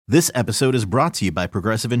This episode is brought to you by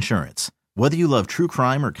Progressive Insurance. Whether you love true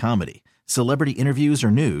crime or comedy, celebrity interviews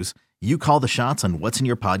or news, you call the shots on what's in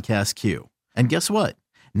your podcast queue. And guess what?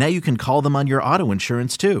 Now you can call them on your auto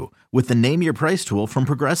insurance too with the Name Your Price tool from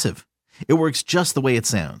Progressive. It works just the way it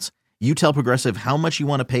sounds. You tell Progressive how much you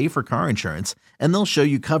want to pay for car insurance, and they'll show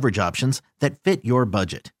you coverage options that fit your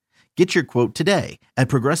budget. Get your quote today at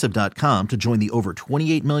Progressive.com to join the over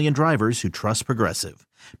 28 million drivers who trust Progressive.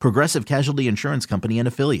 Progressive Casualty Insurance Company and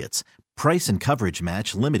Affiliates. Price and coverage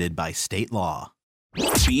match limited by state law.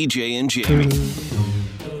 BJ and Jamie.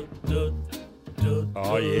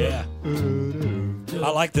 Oh, yeah.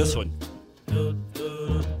 I like this one.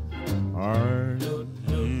 I'm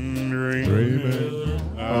dreaming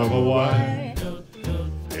of a white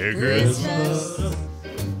Christmas,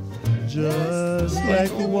 just like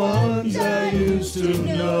the ones I used to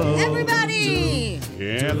know. Everybody!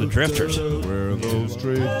 Yeah, the Drifters. Where those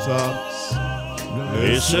treetops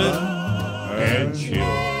Listen and chill.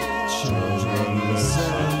 children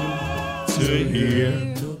listen to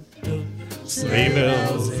hear sleigh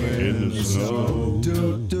bells in the snow.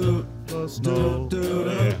 Snow.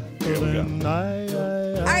 Yeah, here we go.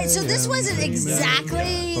 All right, so this wasn't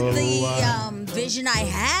exactly the vision I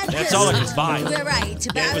had. That's all I could find. We're right.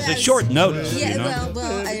 It was a short notice. Yeah, you know?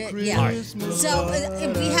 yeah. All right. So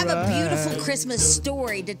we have a beautiful Christmas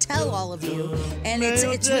story to tell all of you, and it's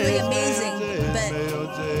really amazing. But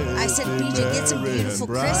I said, BJ, get some beautiful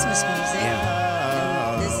Christmas music.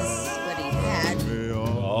 And this is what he had.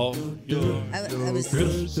 Oh, I was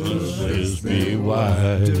Christmas be white.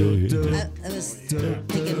 I was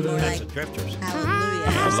thinking more That's like the Drifters.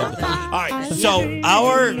 Hallelujah. All right, so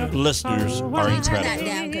our listeners are Can you turn that incredible.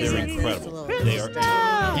 down? 'Cause They're that's a incredible. little- They are.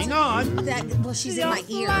 Hang on. Well, she's in my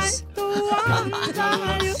ears.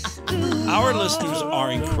 Our listeners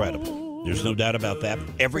are incredible. There's no doubt about that.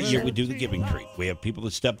 Every year we do the Giving Tree. We have people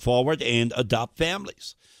that step forward and adopt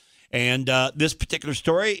families. And this particular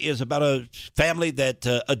story is about a family that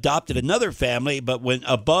adopted another family, but went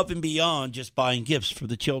above and beyond just buying gifts for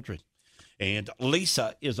the children. And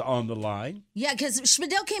Lisa is on the line. Yeah, because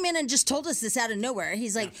Schmidl came in and just told us this out of nowhere.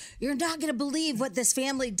 He's like, you're not going to believe what this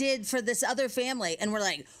family did for this other family. And we're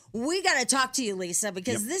like, we got to talk to you, Lisa,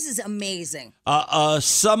 because this is amazing.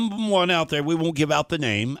 Someone out there, we won't give out the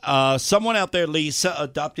name, someone out there, Lisa,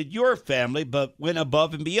 adopted your family, but went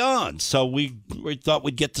above and beyond. So we thought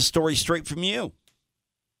we'd get the story straight from you.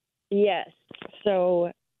 Yes.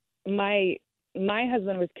 So my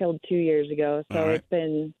husband was killed 2 years ago, so It's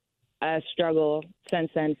been a struggle since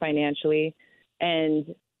then financially.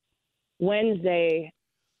 And Wednesday,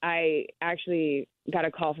 I actually got a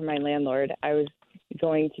call from my landlord. I was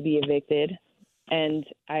going to be evicted, and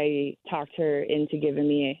I talked her into giving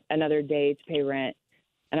me another day to pay rent.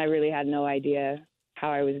 And I really had no idea how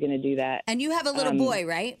I was going to do that. And you have a little boy,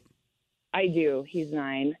 right? I do. He's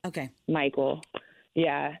 9. Okay. Michael.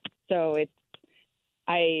 Yeah. So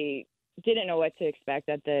I didn't know what to expect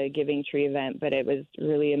at the Giving Tree event, but it was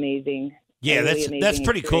really amazing. Yeah, really amazing that's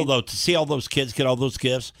pretty cool, experience. though, to see all those kids get all those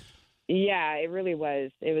gifts. Yeah, it really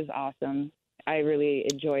was. It was awesome. I really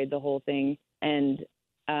enjoyed the whole thing. And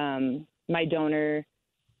my donor,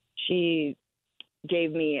 she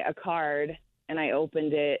gave me a card, and I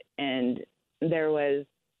opened it, and there was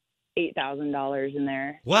 $8,000 in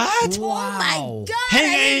there. What? Oh, my God.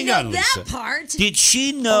 Hang I on, didn't know that Lisa. part. Did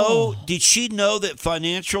she know? Did she know that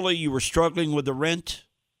financially you were struggling with the rent?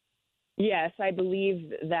 Yes, I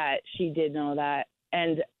believe that she did know that.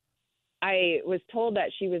 And I was told that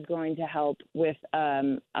she was going to help with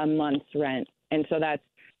a month's rent. And so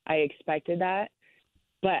I expected that.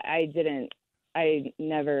 But I just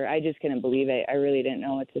couldn't believe it. I really didn't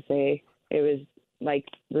know what to say. It was like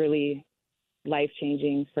really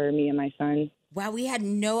life-changing for me and my son. Wow, we had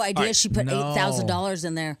no idea she put $8,000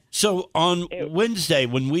 in there. So on Wednesday,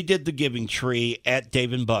 when we did the Giving Tree at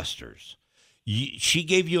Dave & Buster's, she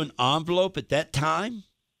gave you an envelope at that time?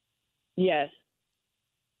 Yes.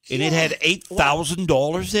 And it had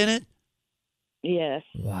 $8,000 in it? Yes,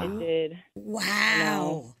 it did.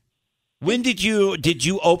 Wow. When did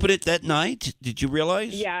you open it that night? Did you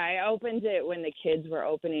realize? Yeah, I opened it when the kids were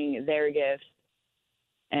opening their gifts.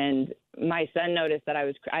 And my son noticed that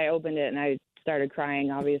I opened it and I started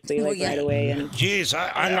crying, obviously, right away. And jeez,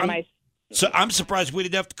 I'm surprised we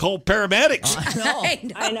didn't have to call paramedics.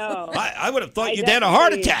 I know. I would have thought you'd had a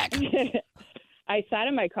heart attack. I sat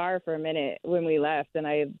in my car for a minute when we left, and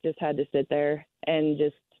I just had to sit there and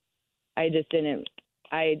I just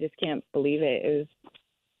can't believe it. It was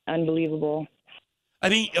unbelievable. I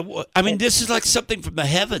mean, this is like something from the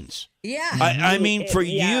heavens. Yeah. I mean, for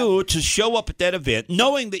Yeah. you to show up at that event,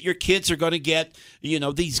 knowing that your kids are going to get,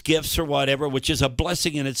 these gifts or whatever, which is a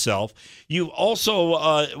blessing in itself. You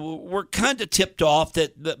also were kind of tipped off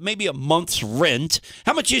that maybe a month's rent.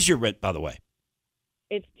 How much is your rent, by the way?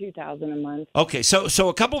 It's $2,000 a month. Okay, so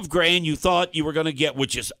a couple of grand you thought you were going to get,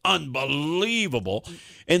 which is unbelievable.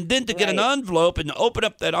 And then to get an Right. envelope and open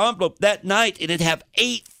up that envelope that night and it'd have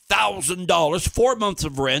 $8,000, 4 months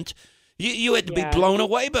of rent, you had to be Yeah. blown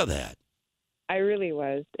away by that. I really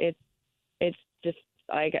was. It's just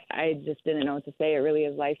like I just didn't know what to say. It really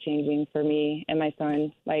is life-changing for me and my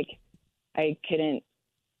son. Like I couldn't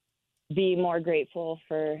be more grateful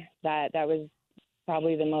for that. That was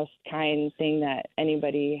probably the most kind thing that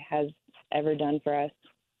anybody has ever done for us.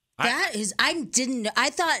 That is, I didn't know.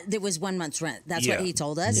 I thought there was 1 month's rent. That's Yeah. what he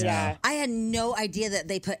told us. Yeah. I had no idea that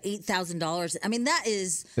they put $8,000. I mean, that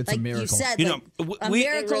is, It's a like you miracle. said, You like, know, a we-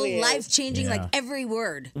 miracle, It really is. life-changing, Yeah. like every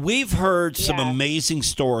word. We've heard some Yeah. amazing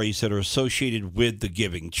stories that are associated with the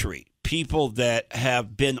Giving Tree. People that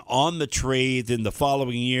have been on the tree, then the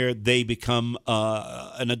following year they become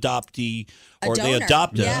an adoptee A or they donor.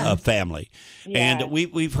 adopt Yeah. a family. Yeah. And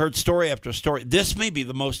we've heard story after story. This may be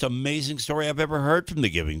the most amazing story I've ever heard from the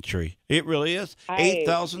Giving Tree. It really is.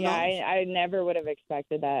 $8,000. Yeah, I never would have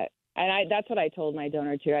expected that. And that's what I told my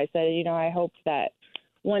donor too. I said, I hope that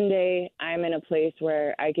one day I'm in a place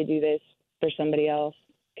where I could do this for somebody else,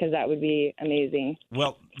 because that would be amazing.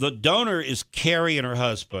 Well, the donor is Carrie and her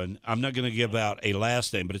husband. I'm not going to give out a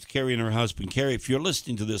last name, but it's Carrie and her husband. Carrie, if you're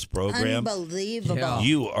listening to this program, Unbelievable. Yeah.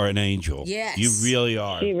 you are an angel. Yes. You really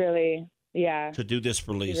are. She really, yeah, To do this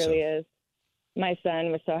for she Lisa. really is. My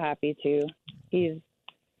son was so happy too. He's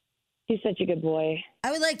such a good boy. I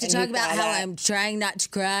would like to And talk he about saw how that. I'm trying not to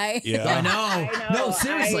cry. Yeah. I know. I know. No,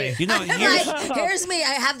 seriously. You know, here's, Like, here's me.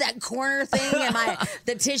 I have that corner thing and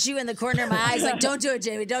the tissue in the corner of my eyes. Like, don't do it,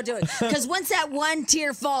 Jamie. Don't do it. Because once that one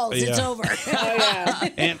tear falls, it's Yeah. over. Oh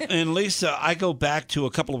yeah. and Lisa, I go back to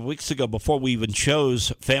a couple of weeks ago before we even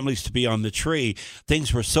chose families to be on the tree.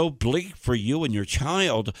 Things were so bleak for you and your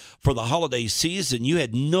child for the holiday season. You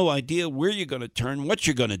had no idea where you're going to turn, what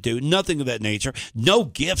you're going to do, nothing of that nature. No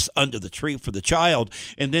gifts under the tree for the child.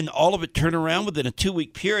 And then all of it turned around within a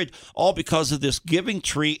 2-week period, all because of this Giving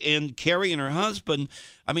Tree and Carrie and her husband.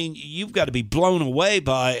 I mean, you've got to be blown away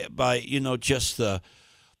by just the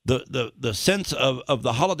sense of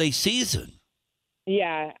the holiday season.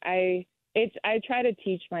 Yeah, I try to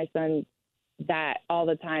teach my son that all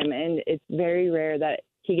the time, and it's very rare that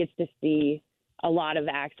he gets to see a lot of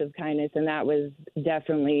acts of kindness, and that was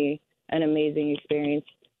definitely an amazing experience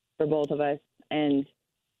for both of us. And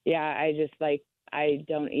yeah, I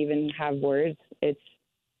don't even have words.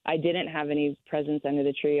 I didn't have any presents under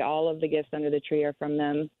the tree. All of the gifts under the tree are from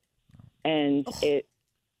them, and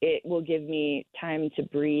it will give me time to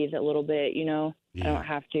breathe a little bit. I don't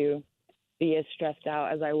have to be as stressed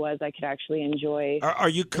out as I was. I could actually enjoy. Are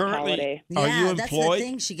you currently? holiday. Are yeah, you that's the employed?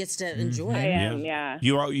 thing she gets to enjoy. I am, yeah.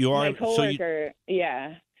 You are. My So you, coworker,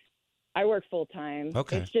 yeah. I work full time.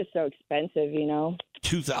 Okay. It's just so expensive,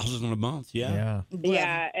 $2,000 a month. Yeah.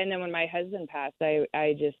 Yeah, and then when my husband passed,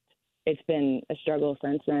 it's been a struggle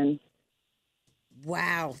since then.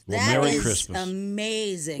 Wow. Well, That Merry is Christmas.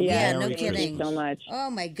 amazing. Yeah, Yeah, no Merry thank kidding. you so much. Oh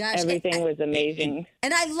my gosh. Everything was amazing.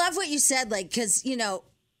 And I love what you said, like, because, you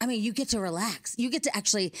get to relax. You get to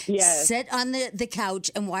actually Yes. sit on the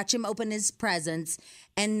couch and watch him open his presents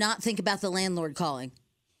and not think about the landlord calling.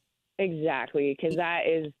 Exactly, because that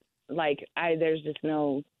is there's just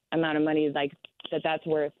no amount of money that's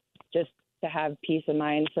worth just to have peace of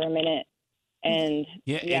mind for a minute. And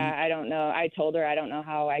Yeah, I don't know. I told her I don't know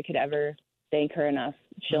how I could ever thank her enough.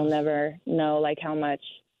 She'll never know how much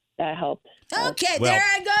that helped. Okay, Well, there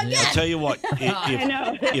I go again. I'll tell you what. I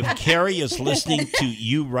know. If Carrie is listening to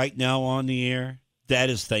you right now on the air, that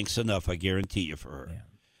is thanks enough. I guarantee you for her. I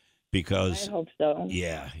Because hope so.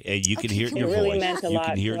 yeah, and you can Okay, hear it in cool. your It really voice. meant a You lot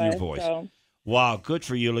can hear it to in your us, voice. so. Wow, good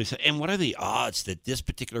for you, Lisa. And what are the odds that this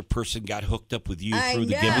particular person got hooked up with you I through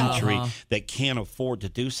the know. Giving Tree Uh-huh. that can't afford to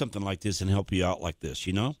do something like this and help you out like this?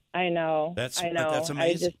 I know. I know. That's amazing.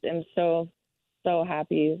 I just am so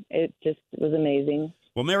happy. It just was amazing.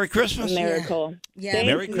 Well, Merry Christmas. A miracle. Yeah. Thank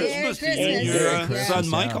Merry you. Christmas to you Merry and your Christmas. son, Yeah.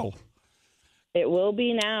 Michael. It will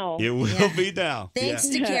be now. It will Yeah. be now. Thanks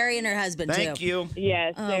Yeah. to Carrie and her husband, Thank too. you.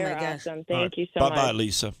 Yes, Oh, they're my gosh. awesome. Thank you so much. Bye-bye,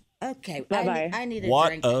 Lisa. Okay. Bye-bye. I need a What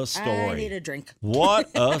drink. a story. I need a drink. What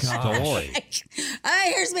a story.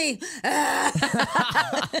 Here's me.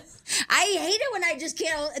 I hate it when I just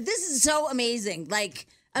can't. This is so amazing. Like,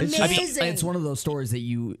 It's amazing. just- it's one of those stories that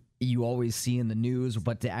you you always see in the news,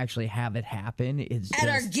 but to actually have it happen is At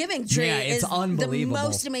our giving tree it's is unbelievable. the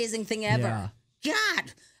most amazing thing ever. Yeah.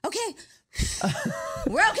 God. Okay.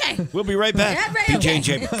 We're okay. We'll be right back. Yeah, right, BJ okay. and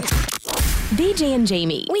Jamie. BJ and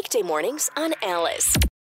Jamie, weekday mornings on Alice.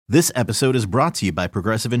 This episode is brought to you by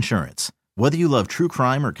Progressive Insurance. Whether you love true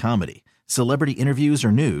crime or comedy, celebrity interviews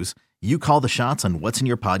or news, you call the shots on what's in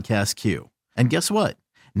your podcast queue. And guess what?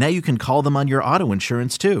 Now you can call them on your auto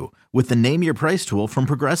insurance too with the Name Your Price tool from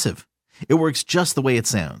Progressive. It works just the way it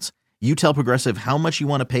sounds. You tell Progressive how much you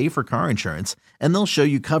want to pay for car insurance, and they'll show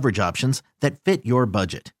you coverage options that fit your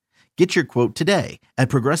budget. Get your quote today at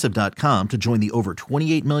Progressive.com to join the over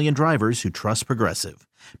 28 million drivers who trust Progressive.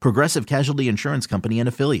 Progressive Casualty Insurance Company and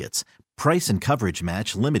Affiliates. Price and coverage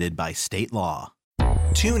match limited by state law.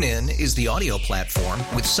 TuneIn is the audio platform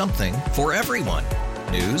with something for everyone.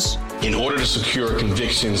 News. In order to secure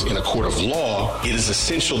convictions in a court of law, it is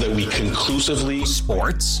essential that we conclusively.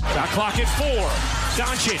 Sports. Got clock at 4.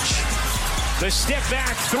 Doncic. The step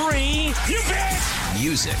back 3. You bet.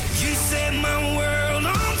 Music. You set my world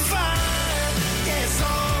on fire. Yes,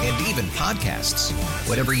 and even podcasts.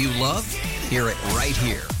 Whatever you love, hear it right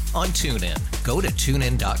here on TuneIn. Go to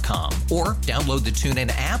TuneIn.com or download the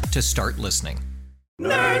TuneIn app to start listening.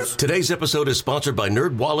 Nerds. Today's episode is sponsored by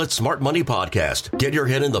NerdWallet's Smart Money Podcast. Get your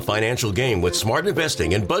head in the financial game with smart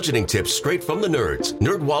investing and budgeting tips straight from the nerds.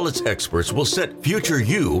 NerdWallet's experts will set future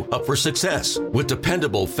you up for success with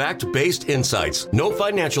dependable, fact-based insights. No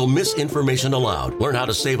financial misinformation allowed. Learn how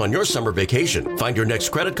to save on your summer vacation, find your next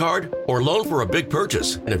credit card, or loan for a big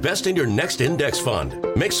purchase, and invest in your next index fund.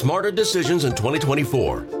 Make smarter decisions in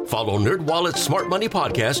 2024. Follow NerdWallet's Smart Money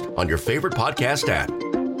Podcast on your favorite podcast app.